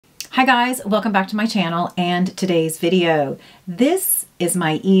Hi guys, welcome back to my channel and today's video. This is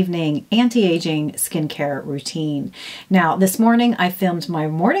my evening anti-aging skincare routine. Now this morning I filmed my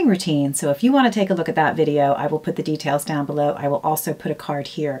morning routine, so if you want to take a look at that video, I will put the details down below. I will also put a card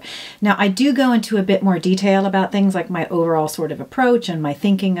here. Now I do go into a bit more detail about things like my overall sort of approach and my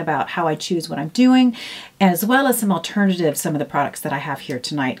thinking about how I choose what I'm doing, as well as some alternatives, some of the products that I have here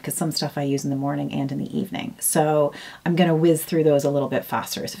tonight, because some stuff I use in the morning and in the evening. So I'm going to whiz through those a little bit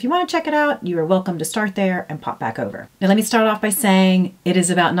faster. So if you want to check it out, you are welcome to start there and pop back over. Now let me start off by saying it is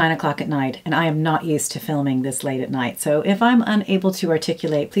about 9 o'clock at night and I am not used to filming this late at night. So if I'm unable to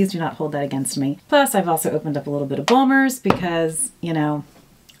articulate, please do not hold that against me. Plus I've also opened up a little bit of Bulmers because, you know,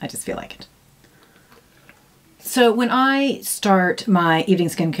 I just feel like it. So when I start my evening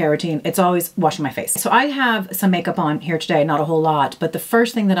skincare routine, it's always washing my face. So I have some makeup on here today, not a whole lot, but the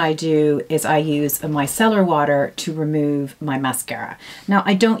first thing that I do is I use micellar water to remove my mascara. Now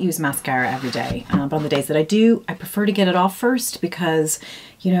I don't use mascara every day, but on the days that I do, I prefer to get it off first because,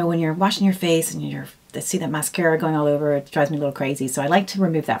 you know, when you're washing your face and I see that mascara going all over, it drives me a little crazy. So I like to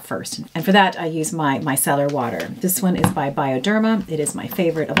remove that first. And for that, I use my micellar water. This one is by Bioderma. It is my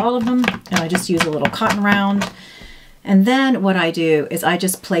favorite of all of them. And I just use a little cotton round. And then what I do is I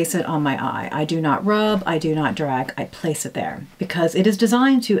just place it on my eye. I do not rub, I do not drag, I place it there because it is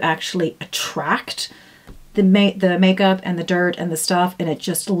designed to actually attract the makeup and the dirt and the stuff, and it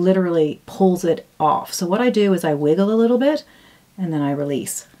just literally pulls it off. So what I do is I wiggle a little bit and then I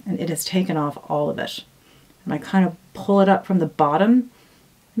release, and it has taken off all of it. And I kind of pull it up from the bottom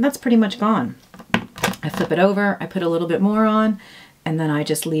and that's pretty much gone. I flip it over, I put a little bit more on, and then I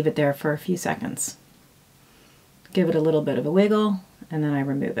just leave it there for a few seconds. Give it a little bit of a wiggle, and then I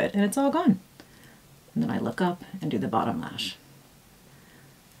remove it, and it's all gone. And then I look up and do the bottom lash.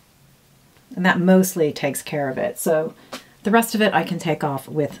 And that mostly takes care of it. So the rest of it I can take off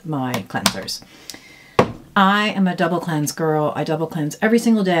with my cleansers. I am a double cleanse girl. I double cleanse every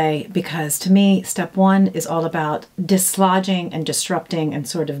single day because to me, step one is all about dislodging and disrupting and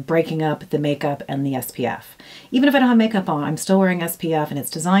sort of breaking up the makeup and the SPF. Even if I don't have makeup on, I'm still wearing SPF and it's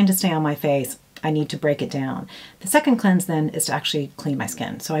designed to stay on my face. I need to break it down. The second cleanse then is to actually clean my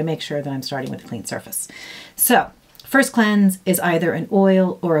skin. So I make sure that I'm starting with a clean surface. So first cleanse is either an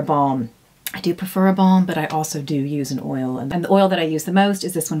oil or a balm. I do prefer a balm, but I also do use an oil. And the oil that I use the most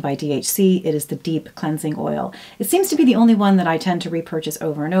is this one by DHC. It is the Deep Cleansing Oil. It seems to be the only one that I tend to repurchase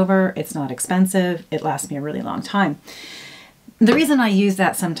over and over. It's not expensive. It lasts me a really long time. The reason I use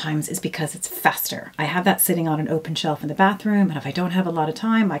that sometimes is because it's faster. I have that sitting on an open shelf in the bathroom, and if I don't have a lot of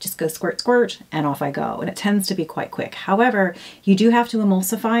time, I just go squirt, squirt, and off I go. And it tends to be quite quick. However, you do have to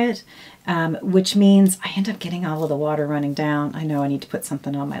emulsify it, which means I end up getting all of the water running down. I know I need to put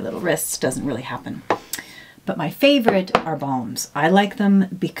something on my little wrists. Doesn't really happen. But my favorite are balms. I like them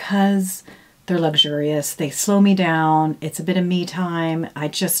because they're luxurious. They slow me down. It's a bit of me time. I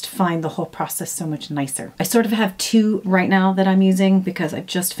just find the whole process so much nicer. I sort of have two right now that I'm using because I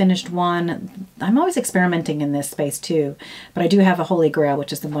just finished one. I'm always experimenting in this space too, but I do have a Holy Grail,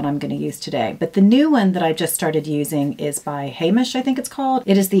 which is the one I'm going to use today. But the new one that I just started using is by Hamish, I think it's called.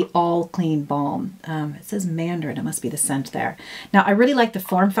 It is the All Clean Balm. It says Mandarin. It must be the scent there. Now, I really like the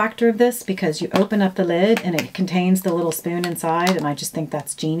form factor of this because you open up the lid and it contains the little spoon inside, and I just think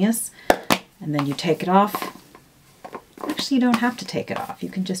that's genius. And then you take it off. Actually, you don't have to take it off. You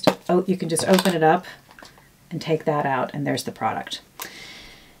can just open it up and take that out, and there's the product.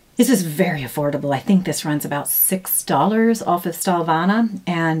 This is very affordable. I think this runs about $6 off of Stalvana,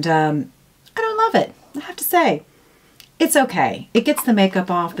 and I don't love it. I have to say, it's okay. It gets the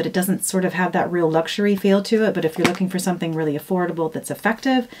makeup off, but it doesn't sort of have that real luxury feel to it. But if you're looking for something really affordable that's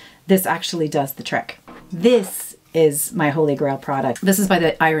effective, this actually does the trick. This is my Holy Grail product. This is by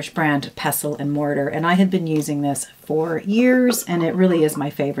the Irish brand Pestle and Mortar, and I had been using this for years, and it really is my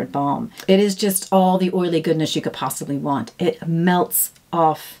favorite balm. It is just all the oily goodness you could possibly want. It melts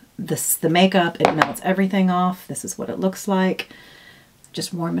off the makeup, it melts everything off. This is what it looks like.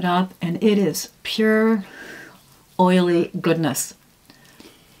 Just warm it up, and it is pure oily goodness.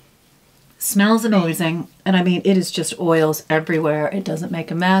 Smells amazing, and I mean, it is just oils everywhere. It doesn't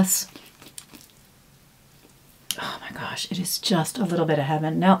make a mess. Oh my gosh, it is just a little bit of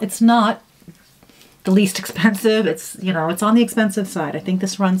heaven. Now, it's not the least expensive. It's, you know, it's on the expensive side. I think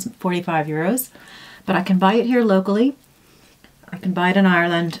this runs 45 euros, but I can buy it here locally. I can buy it in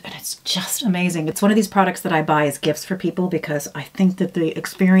Ireland, and it's just amazing. It's one of these products that I buy as gifts for people because I think that the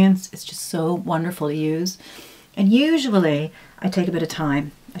experience is just so wonderful to use. And usually I take a bit of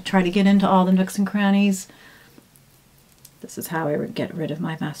time. I try to get into all the nooks and crannies. This is how I would get rid of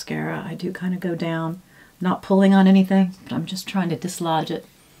my mascara. I do kind of go down. Not pulling on anything, but I'm just trying to dislodge it.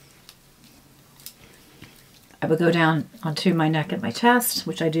 I would go down onto my neck and my chest,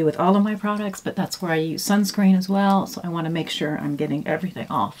 which I do with all of my products, but that's where I use sunscreen as well. So I want to make sure I'm getting everything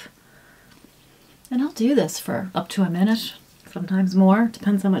off. And I'll do this for up to a minute, sometimes more.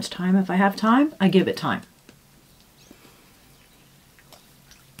 Depends how much time. If I have time, I give it time.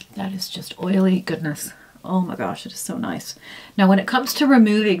 That is just oily goodness. Oh my gosh, it is so nice. Now when it comes to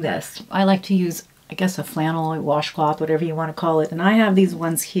removing this, I like to use, I guess, a flannel, a washcloth, whatever you want to call it. And I have these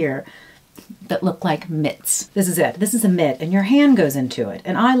ones here that look like mitts. This is it. This is a mitt and your hand goes into it.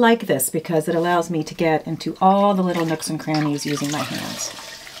 And I like this because it allows me to get into all the little nooks and crannies using my hands.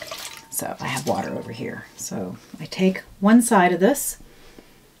 So I have water over here. So I take one side of this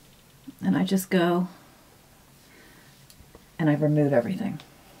and I just go and I remove everything.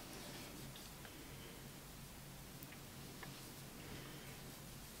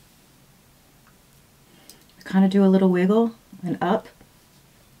 I kind of do a little wiggle and up.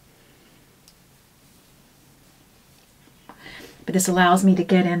 But this allows me to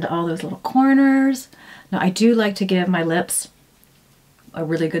get into all those little corners. Now I do like to give my lips a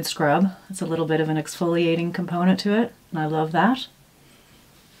really good scrub. It's a little bit of an exfoliating component to it, and I love that.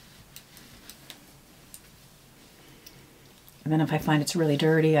 And then if I find it's really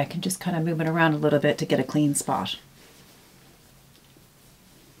dirty, I can just kind of move it around a little bit to get a clean spot.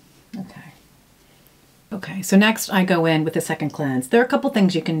 Okay. Okay, so next I go in with the second cleanse. There are a couple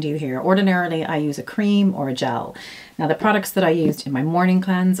things you can do here. Ordinarily, I use a cream or a gel. Now the products that I used in my morning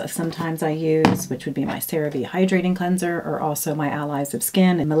cleanse, sometimes I use, which would be my CeraVe Hydrating Cleanser, or also my Allies of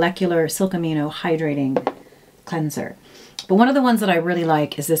Skin and Molecular Silk Amino Hydrating Cleanser. But one of the ones that I really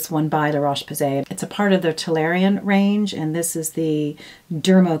like is this one by La Roche-Posay. It's a part of the Tolerian range, and this is the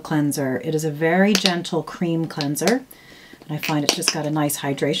Dermo Cleanser. It is a very gentle cream cleanser, and I find it's just got a nice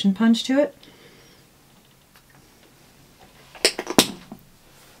hydration punch to it.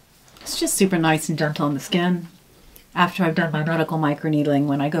 It's just super nice and gentle on the skin. After I've done my medical microneedling,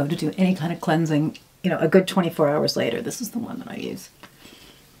 when I go to do any kind of cleansing, you know, a good 24 hours later, this is the one that I use.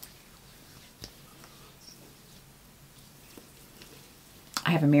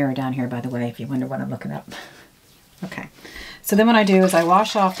 I have a mirror down here, by the way, if you wonder what I'm looking up. Okay, so then what I do is I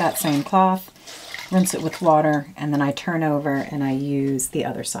wash off that same cloth, rinse it with water, and then I turn over and I use the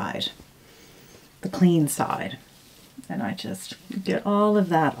other side, the clean side. And I just get all of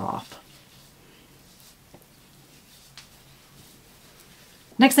that off.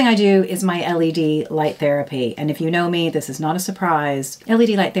 Next thing I do is my LED light therapy. And if you know me, this is not a surprise. LED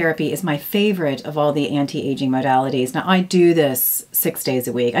light therapy is my favorite of all the anti-aging modalities. Now I do this 6 days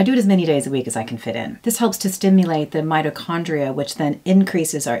a week. I do it as many days a week as I can fit in. This helps to stimulate the mitochondria, which then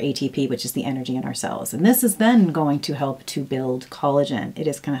increases our ATP, which is the energy in our cells. And this is then going to help to build collagen. It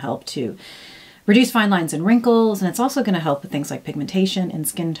is going to help to reduce fine lines and wrinkles, and it's also going to help with things like pigmentation and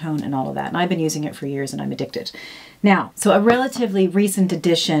skin tone and all of that. And I've been using it for years and I'm addicted. Now, so a relatively recent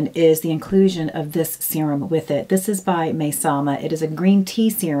addition is the inclusion of this serum with it. This is by Maysama. It is a green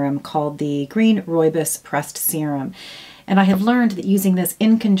tea serum called the Green Rooibos Pressed Serum. And I have learned that using this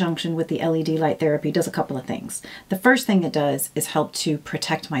in conjunction with the LED light therapy does a couple of things. The first thing it does is help to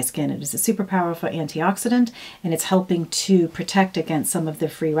protect my skin. It is a super powerful antioxidant, and it's helping to protect against some of the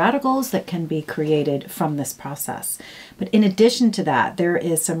free radicals that can be created from this process. But in addition to that, there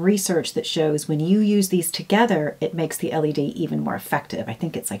is some research that shows when you use these together, it makes the LED even more effective. I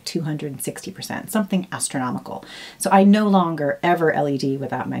think it's like 260%, something astronomical. So I no longer ever LED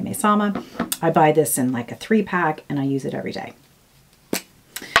without my Maysama. I buy this in like a 3-pack and I use it every day.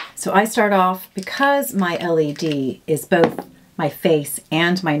 So I start off, because my LED is both my face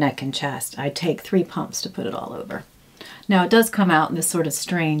and my neck and chest, I take 3 pumps to put it all over. Now it does come out in this sort of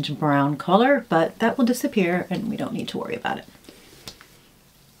strange brown color, but that will disappear and we don't need to worry about it.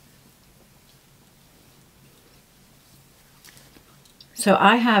 So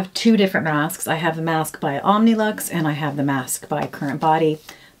I have 2 different masks. I have the mask by Omnilux and I have the mask by Current Body.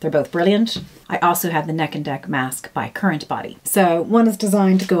 They're both brilliant. I also have the Neck and Deck mask by Current Body. So one is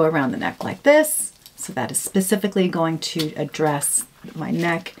designed to go around the neck like this. So that is specifically going to address my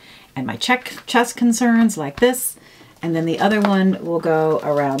neck and my chest concerns like this. And then the other one will go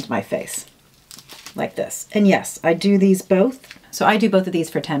around my face like this. And yes, I do these both. So I do both of these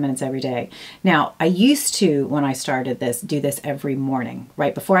for 10 minutes every day. Now, I used to, when I started this, do this every morning.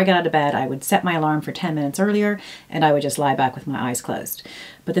 Right before I got out of bed, I would set my alarm for 10 minutes earlier and I would just lie back with my eyes closed.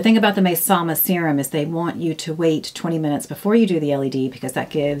 But the thing about the Maysama serum is they want you to wait 20 minutes before you do the LED because that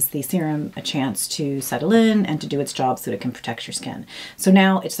gives the serum a chance to settle in and to do its job so that it can protect your skin. So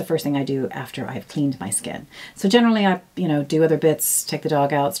now it's the first thing I do after I've cleaned my skin. So generally I, do other bits, take the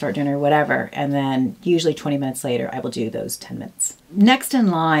dog out, start dinner, whatever. And then usually 20 minutes later, I will do those 10 minute minutes. Next in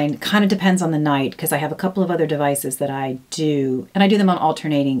line kind of depends on the night because I have a couple of other devices that I do, and I do them on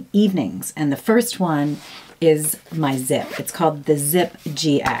alternating evenings. And the first one is my ZIIP. It's called the ZIIP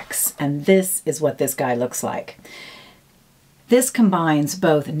GX, and this is what this guy looks like. This combines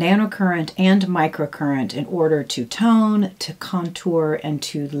both nanocurrent and microcurrent in order to tone, to contour, and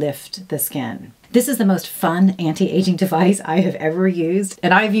to lift the skin. This is the most fun anti-aging device I have ever used,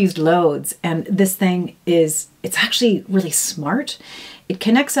 and I've used loads, and this thing it's actually really smart. It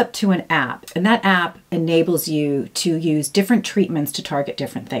connects up to an app, and that app enables you to use different treatments to target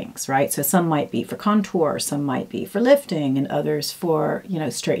different things, right? So some might be for contour, some might be for lifting, and others for, you know,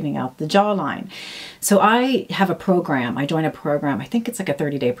 straightening out the jawline. So I have a program, I join a program, I think it's like a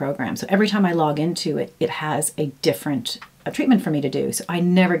 30-day program. So every time I log into it, it has a different treatment for me to do. So I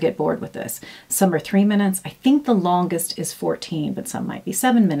never get bored with this. Some are 3 minutes. I think the longest is 14, but some might be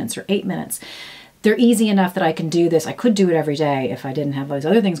 7 minutes or 8 minutes. They're easy enough that I can do this. I could do it every day if I didn't have those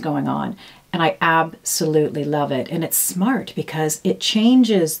other things going on. And I absolutely love it. And it's smart because it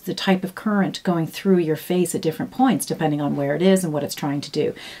changes the type of current going through your face at different points depending on where it is and what it's trying to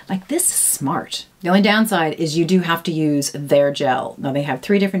do. Like, this is smart. The only downside is you do have to use their gel. Now, they have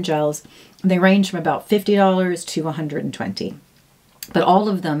 3 different gels. They range from about $50 to $120. But all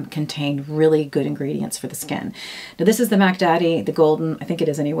of them contain really good ingredients for the skin. Now, this is the Mac Daddy, the golden, I think it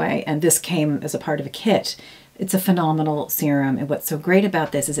is anyway, and this came as a part of a kit. It's a phenomenal serum, and what's so great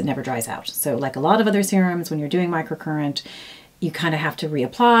about this is it never dries out. So like a lot of other serums, when you're doing microcurrent, you kind of have to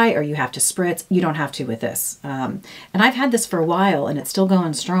reapply or you have to spritz. You don't have to with this. And I've had this for a while and it's still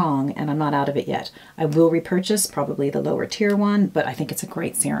going strong and I'm not out of it yet. I will repurchase probably the lower tier one, but I think it's a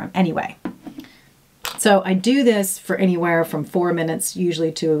great serum. Anyway, so I do this for anywhere from 4 minutes,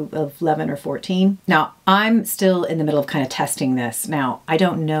 usually to 11 or 14. Now, I'm still in the middle of kind of testing this. Now, I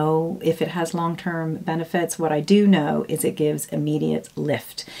don't know if it has long-term benefits. What I do know is it gives immediate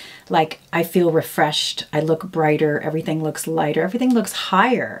lift. Like, I feel refreshed, I look brighter, everything looks lighter, everything looks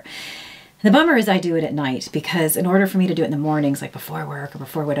higher. The bummer is I do it at night because in order for me to do it in the mornings, like before work or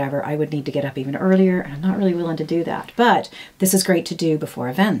before whatever, I would need to get up even earlier, and I'm not really willing to do that. But this is great to do before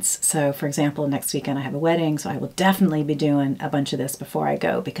events. So for example, next weekend I have a wedding, so I will definitely be doing a bunch of this before I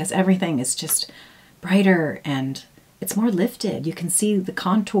go because everything is just brighter and it's more lifted. You can see the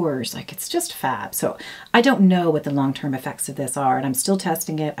contours, like it's just fab. So I don't know what the long-term effects of this are and I'm still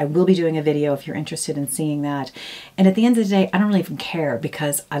testing it. I will be doing a video if you're interested in seeing that. And at the end of the day, I don't really even care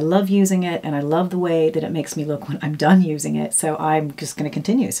because I love using it and I love the way that it makes me look when I'm done using it. So I'm just gonna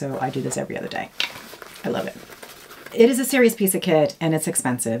continue. So I do this every other day. I love it. It is a serious piece of kit and it's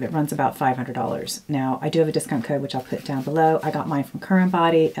expensive. It runs about $500. Now, I do have a discount code, which I'll put down below. I got mine from Current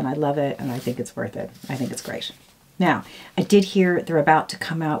Body and I love it and I think it's worth it. I think it's great. Now, I did hear they're about to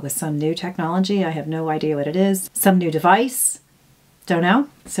come out with some new technology. I have no idea what it is. Some new device. Don't know.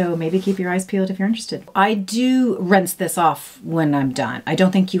 So maybe keep your eyes peeled if you're interested. I do rinse this off when I'm done. I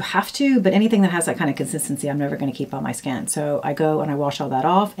don't think you have to, but anything that has that kind of consistency, I'm never going to keep on my skin. So I go and I wash all that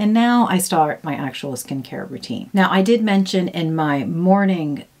off. And now I start my actual skincare routine. Now, I did mention in my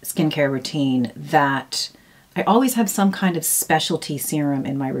morning skincare routine that I always have some kind of specialty serum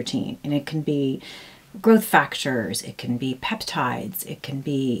in my routine. And it can be growth factors, it can be peptides, it can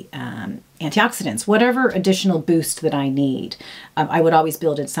be antioxidants, whatever additional boost that I need. I would always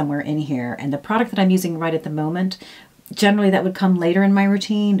build it somewhere in here. And the product that I'm using right at the moment, generally that would come later in my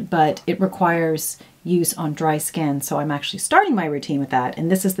routine, but it requires use on dry skin. So I'm actually starting my routine with that.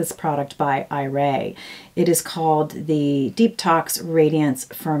 And this is this product by Iray. It is called the Deep Tox Radiance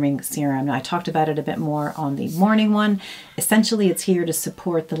Firming Serum. Now, I talked about it a bit more on the morning one. Essentially, it's here to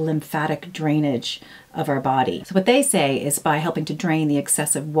support the lymphatic drainage of our body. So what they say is by helping to drain the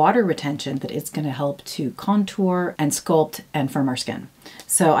excessive water retention that it's going to help to contour and sculpt and firm our skin.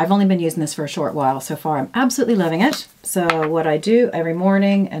 So I've only been using this for a short while. So far, I'm absolutely loving it. So what I do every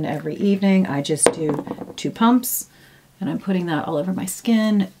morning and every evening, I just do 2 pumps and I'm putting that all over my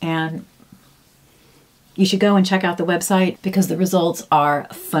skin. And you should go and check out the website because the results are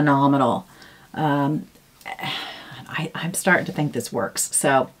phenomenal. I'm starting to think this works.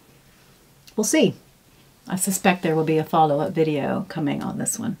 So we'll see. I suspect there will be a follow-up video coming on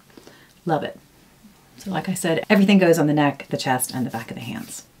this one. Love it. So like I said, everything goes on the neck, the chest, and the back of the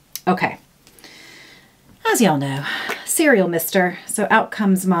hands. Okay. As y'all know, cereal mister. So out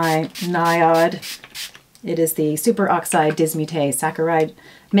comes my Niod. It is the superoxide dismutase saccharide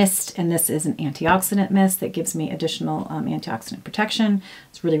mist, and this is an antioxidant mist that gives me additional antioxidant protection.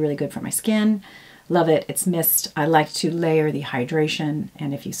 It's really, really good for my skin. Love it. It's mist. I like to layer the hydration,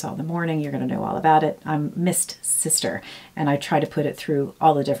 and if you saw the morning, you're going to know all about it. I'm Mist Sister, and I try to put it through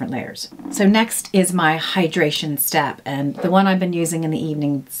all the different layers. So next is my hydration step, and the one I've been using in the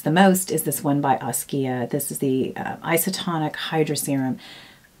evenings the most is this one by Askia. This is the Isotonic Hydra Serum.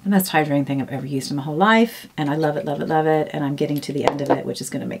 The most hydrating thing I've ever used in my whole life, and I love it, love it, love it, and I'm getting to the end of it, which is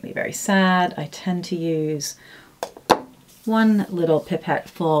going to make me very sad. I tend to use one little pipette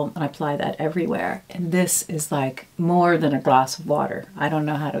full, and I apply that everywhere, and this is like more than a glass of water. I don't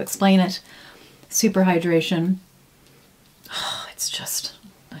know how to explain it. Super hydration. Oh, it's just,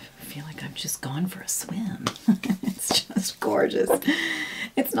 I feel like I've just gone for a swim. It's just gorgeous.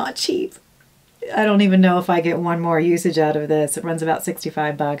 It's not cheap. I don't even know if I get one more usage out of this. It runs about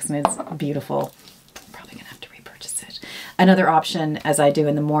 65 bucks and it's beautiful. I'm probably gonna have to repurchase it. Another option, as I do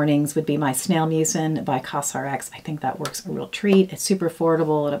in the mornings, would be my Snail Mucin by CosRx. I think that works a real treat. It's super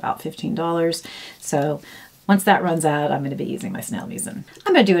affordable at about $15. So once that runs out, I'm gonna be using my Snail Mucin.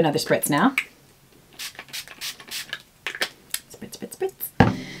 I'm gonna do another spritz now. Spritz, spritz,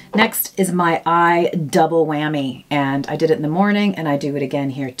 spritz. Next is my eye double whammy, and I did it in the morning and I do it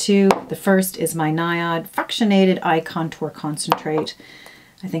again here too. The first is my Nyad Fractionated Eye Contour Concentrate.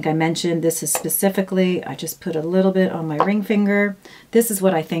 I think I mentioned this is specifically, I just put a little bit on my ring finger. This is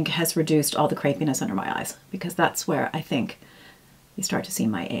what I think has reduced all the crepiness under my eyes, because that's where I think you start to see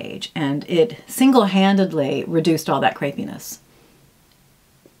my age, and it single-handedly reduced all that crepiness.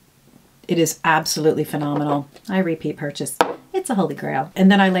 It is absolutely phenomenal. I repeat purchase. It's a holy grail.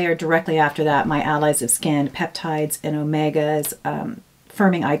 And then I layered directly after that my Allies of Skin Peptides and Omegas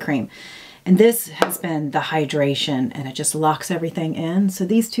Firming Eye Cream. And this has been the hydration, and it just locks everything in. So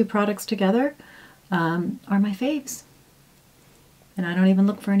these two products together are my faves. And I don't even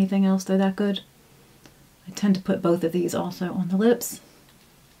look for anything else. They're that good. I tend to put both of these also on the lips.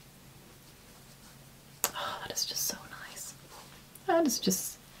 Oh, that is just so nice. That is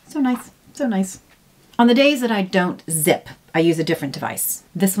just so nice. So nice. On the days that I don't zip, I use a different device.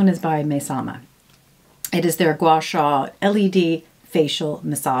 This one is by Maysama. It is their Gua Sha LED Facial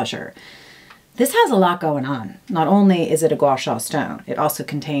Massager. This has a lot going on. Not only is it a Gua Sha stone, it also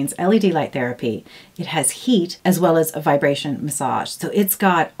contains LED light therapy. It has heat as well as a vibration massage. So it's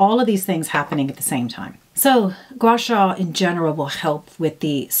got all of these things happening at the same time. So Gua Sha in general will help with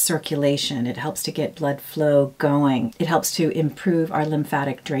the circulation. It helps to get blood flow going. It helps to improve our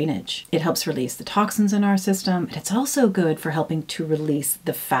lymphatic drainage. It helps release the toxins in our system. And it's also good for helping to release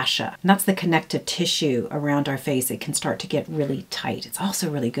the fascia. And that's the connective tissue around our face. It can start to get really tight. It's also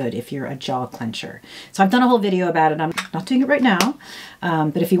really good if you're a jaw clencher. So I've done a whole video about it. I'm not doing it right now.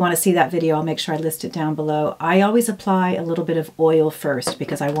 But if you want to see that video, I'll make sure I list it down below. I always apply a little bit of oil first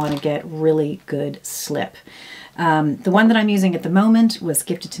because I want to get really good slip. The one that I'm using at the moment was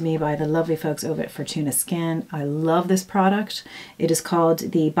gifted to me by the lovely folks over at Fortuna Skin. I love this product. It is called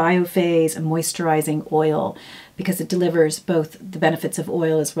the Biophase Moisturizing Oil because it delivers both the benefits of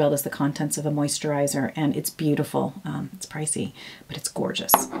oil as well as the contents of a moisturizer, and it's beautiful. It's pricey, but it's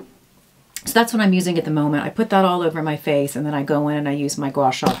gorgeous. So that's what I'm using at the moment. I put that all over my face, and then I go in and I use my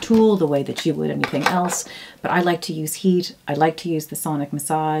Gua Sha tool the way that you would anything else. But I like to use heat. I like to use the sonic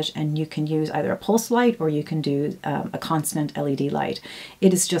massage, and you can use either a pulse light or you can do a constant LED light.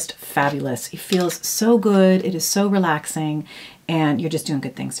 It is just fabulous. It feels so good. It is so relaxing, and you're just doing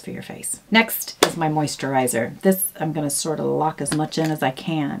good things for your face. Next is my moisturizer. This I'm going to sort of lock as much in as I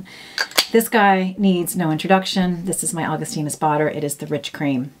can. This guy needs no introduction. This is my Augustina Spotter. It is the Rich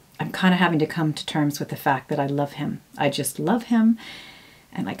Cream. I'm kind of having to come to terms with the fact that I love him. I just love him,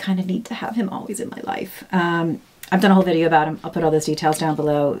 and I kind of need to have him always in my life. I've done a whole video about him. I'll put all those details down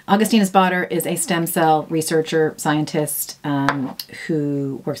below. Augustina Spotter is a stem cell researcher, scientist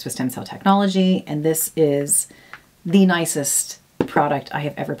who works with stem cell technology, and this is the nicest product I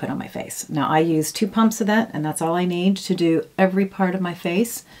have ever put on my face. Now, I use 2 pumps of that, and that's all I need to do every part of my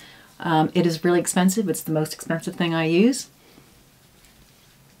face. It is really expensive. It's the most expensive thing I use.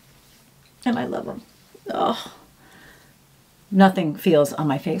 And I love them. Oh, nothing feels on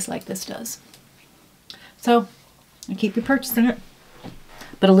my face like this does. So I keep repurchasing it.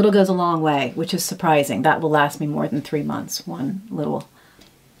 But a little goes a long way, which is surprising. That will last me more than 3 months, one little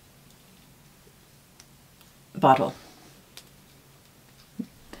bottle.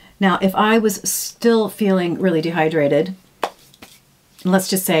 Now, if I was still feeling really dehydrated, let's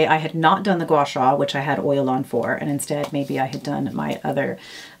just say I had not done the Gua Sha, which I had oil on for, and instead maybe I had done my other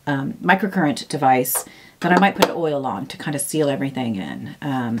microcurrent device, then I might put oil on to kind of seal everything in.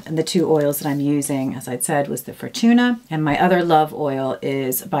 And the two oils that I'm using, as I'd said, was the Fortuna, and my other love oil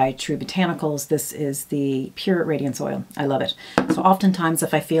is by True Botanicals. This is the Pure Radiance Oil. I love it. So oftentimes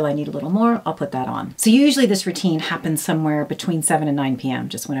if I feel I need a little more, I'll put that on. So usually this routine happens somewhere between 7 and 9 p.m.,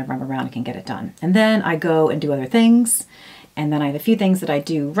 just whenever I'm around and can get it done. And then I go and do other things. And then I have a few things that I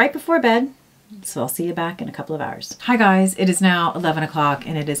do right before bed. So I'll see you back in a couple of hours. Hi guys, it is now 11 o'clock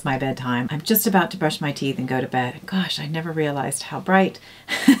and it is my bedtime. I'm just about to brush my teeth and go to bed. Gosh, I never realized how bright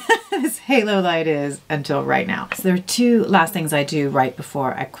this halo light is until right now. So there are two last things I do right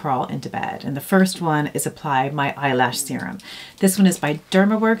before I crawl into bed. And the first one is apply my eyelash serum. This one is by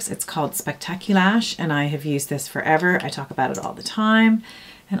Dermaworks. It's called Spectaculash and I have used this forever. I talk about it all the time.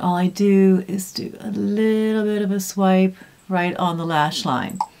 And all I do is do a little bit of a swipe right on the lash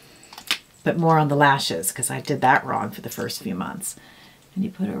line. But more on the lashes because I did that wrong for the first few months. And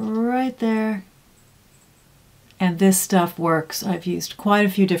you put it right there. And this stuff works. I've used quite a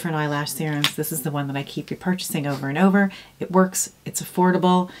few different eyelash serums. This is the one that I keep repurchasing over and over. It works. It's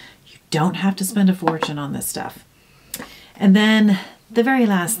affordable. You don't have to spend a fortune on this stuff. And then the very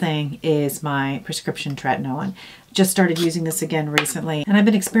last thing is my prescription Tretinoin. Just started using this again recently, and I've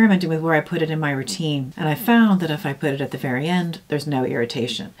been experimenting with where I put it in my routine. And I found that if I put it at the very end, there's no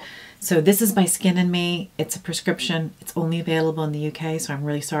irritation. So this is by Skin and Me. It's a prescription. It's only available in the UK, so I'm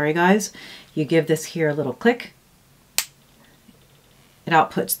really sorry, guys. You give this here a little click. It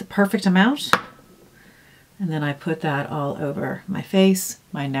outputs the perfect amount. And then I put that all over my face,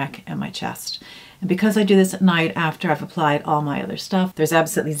 my neck, and my chest. And because I do this at night after I've applied all my other stuff, there's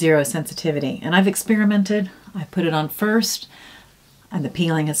absolutely zero sensitivity. And I've experimented. I put it on first, and the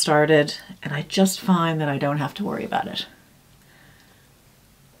peeling has started, and I just find that I don't have to worry about it.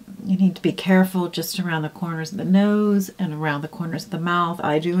 You need to be careful just around the corners of the nose and around the corners of the mouth.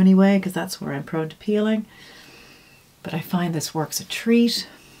 I do anyway, because that's where I'm prone to peeling. But I find this works a treat.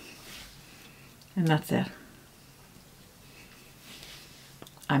 And that's it.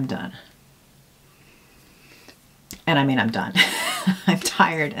 I'm done. And I mean, I'm done. I'm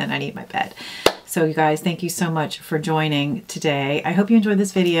tired and I need my bed. So you guys, thank you so much for joining today. I hope you enjoyed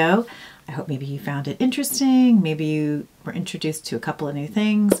this video. I hope maybe you found it interesting. Maybe you were introduced to a couple of new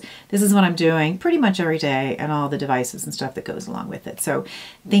things. This is what I'm doing pretty much every day and all the devices and stuff that goes along with it. So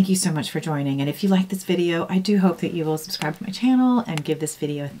thank you so much for joining. And if you like this video, I do hope that you will subscribe to my channel and give this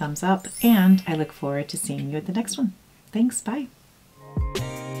video a thumbs up. And I look forward to seeing you at the next one. Thanks, bye.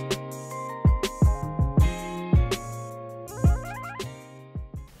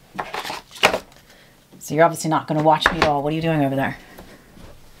 So you're obviously not going to watch me at all. What are you doing over there?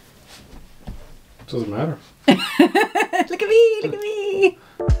 Doesn't matter. Look at me, look at me.